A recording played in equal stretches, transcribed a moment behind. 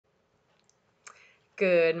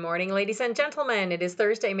Good morning, ladies and gentlemen. It is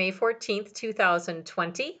Thursday, May 14th,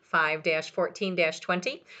 2020,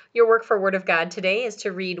 5-14-20. Your work for Word of God today is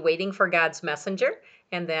to read Waiting for God's Messenger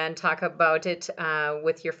and then talk about it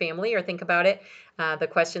with your family or think about it, the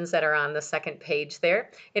questions that are on the second page there.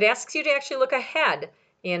 It asks you to actually look ahead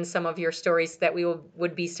in some of your stories that we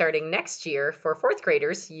would be starting next year. For fourth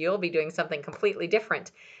graders, you'll be doing something completely different.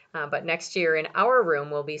 But next year in our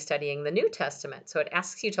room, we'll be studying the New Testament. So it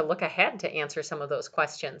asks you to look ahead to answer some of those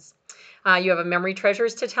questions. You have a memory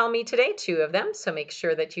treasures to tell me today, 2 of them. So make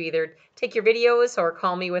sure that you either take your videos or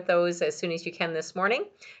call me with those as soon as you can this morning.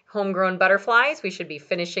 Homegrown butterflies, we should be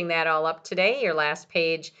finishing that all up today. Your last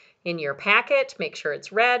page in your packet, make sure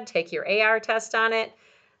it's read, take your AR test on it,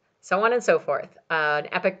 so on and so forth. An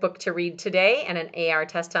epic book to read today and an AR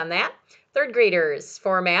test on that. Third graders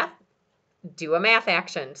for math. Do a math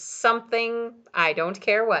action, something, I don't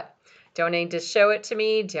care what. Don't need to show it to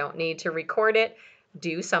me, don't need to record it.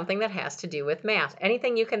 Do something that has to do with math.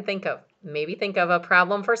 Anything you can think of. Maybe think of a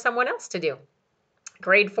problem for someone else to do.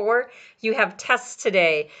 Grade 4, you have tests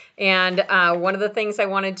today. And one of the things I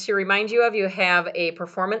wanted to remind you of, you have a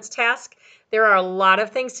performance task. There are a lot of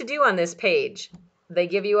things to do on this page. They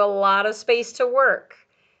give you a lot of space to work.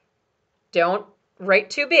 Don't write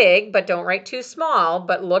too big, but don't write too small,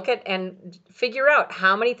 but look at and figure out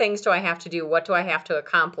how many things do I have to do? What do I have to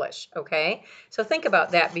accomplish? Okay, so think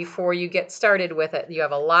about that before you get started with it. You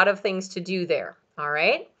have a lot of things to do there, all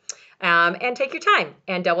right? And take your time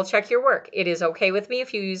and double check your work. It is okay with me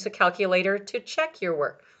if you use a calculator to check your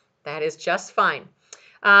work. That is just fine.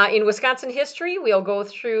 In Wisconsin history, we'll go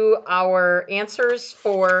through our answers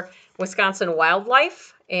for Wisconsin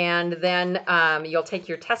wildlife, and then you'll take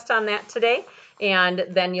your test on that today. And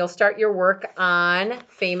then you'll start your work on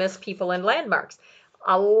famous people and landmarks.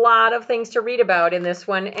 A lot of things to read about in this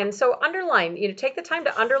one. And so underline, take the time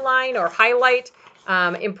to underline or highlight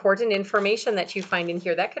important information that you find in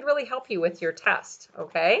here. That could really help you with your test,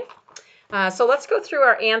 okay? So let's go through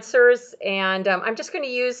our answers, and I'm just going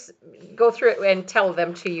to go through it and tell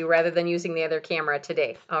them to you rather than using the other camera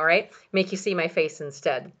today, all right? Make you see my face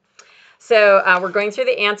instead. So we're going through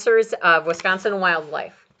the answers of Wisconsin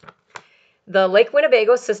wildlife. The Lake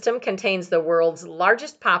Winnebago system contains the world's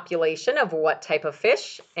largest population of what type of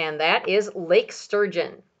fish? And that is lake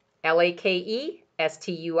sturgeon.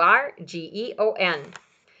 L-A-K-E-S-T-U-R-G-E-O-N.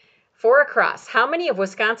 4 across. How many of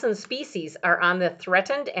Wisconsin's species are on the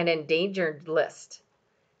threatened and endangered list?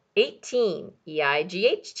 18.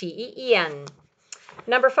 E-I-G-H-T-E-E-N.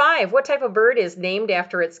 Number 5. What type of bird is named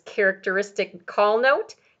after its characteristic call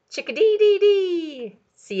note? Chickadee-dee-dee.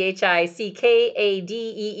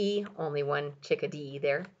 C-H-I-C-K-A-D-E-E. Only one chickadee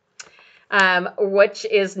there. Which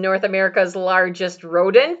is North America's largest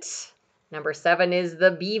rodent? Number 7 is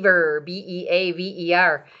the beaver.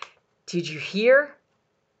 B-E-A-V-E-R. Did you hear?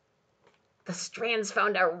 The Strands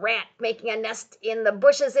found a rat making a nest in the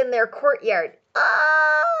bushes in their courtyard.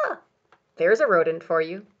 Ah! There's a rodent for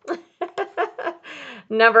you.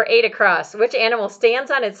 Number 8 across. Which animal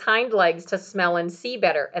stands on its hind legs to smell and see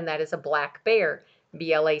better? And that is a black bear.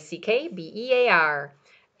 B-L-A-C-K-B-E-A-R.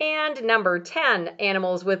 And number 10,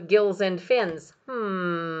 animals with gills and fins.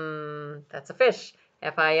 That's a fish.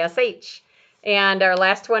 F-I-S-H. And our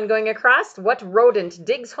last one going across, what rodent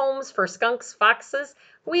digs homes for skunks, foxes,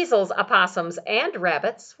 weasels, opossums, and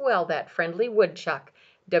rabbits? Well, that friendly woodchuck.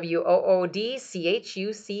 W-O-O-D-C-H-U-C-K.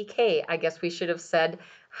 I guess we should have said,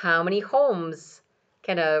 how many homes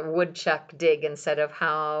can a woodchuck dig instead of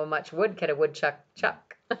how much wood can a woodchuck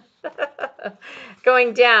chuck?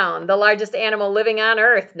 Going down, the largest animal living on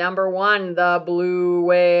Earth. Number 1, the blue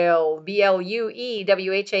whale.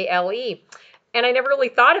 B-L-U-E-W-H-A-L-E. And I never really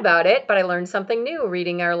thought about it, but I learned something new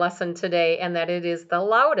reading our lesson today, and that it is the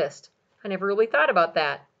loudest. I never really thought about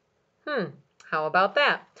that. How about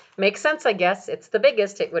that? Makes sense, I guess. It's the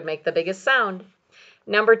biggest. It would make the biggest sound.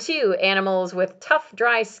 Number 2, animals with tough,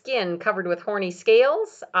 dry skin covered with horny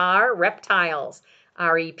scales are reptiles.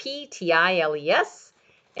 R-E-P-T-I-L-E-S.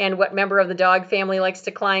 And what member of the dog family likes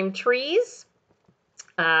to climb trees?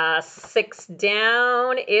 6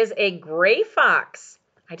 down is a gray fox.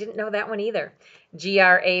 I didn't know that one either.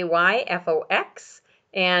 G-R-A-Y-F-O-X.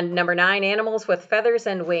 And number 9, animals with feathers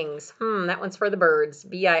and wings. That one's for the birds.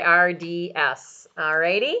 B-I-R-D-S.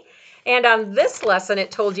 Alrighty. And on this lesson, it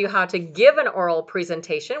told you how to give an oral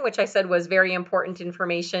presentation, which I said was very important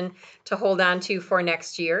information to hold on to for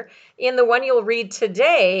next year. In the one you'll read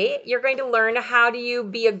today, you're going to learn how do you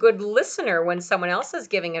be a good listener when someone else is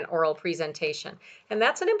giving an oral presentation. And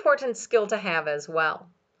that's an important skill to have as well.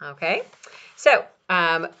 Okay, so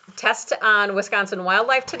test on Wisconsin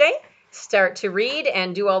wildlife today. start to read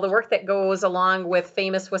and do all the work that goes along with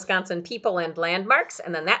famous Wisconsin people and landmarks.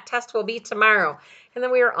 And then that test will be tomorrow. And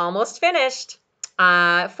then we are almost finished.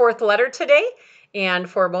 Fourth letter today. And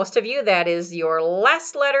for most of you, that is your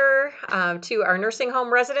last letter to our nursing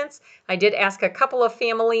home residents. I did ask a couple of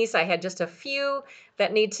families. I had just a few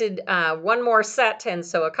that needed one more set. And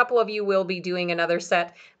so a couple of you will be doing another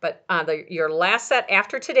set. But your last set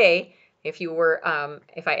after today, if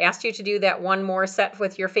I asked you to do that one more set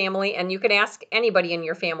with your family, and you can ask anybody in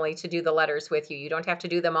your family to do the letters with you. You don't have to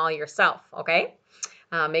do them all yourself, okay?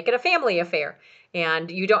 Make it a family affair.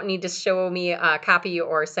 And you don't need to show me a copy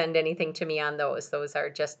or send anything to me on those. Those are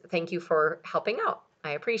just thank you for helping out.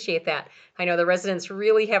 I appreciate that. I know the residents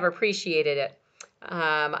really have appreciated it.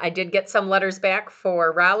 I did get some letters back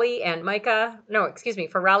for Raleigh and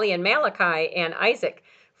for Raleigh and Malachi and Isaac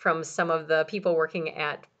from some of the people working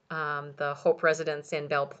at the Hope residence in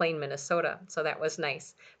Belle Plaine, Minnesota. So that was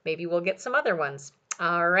nice. Maybe we'll get some other ones.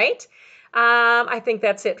 All right. I think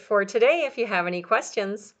that's it for today. If you have any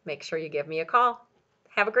questions, make sure you give me a call.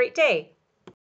 Have a great day.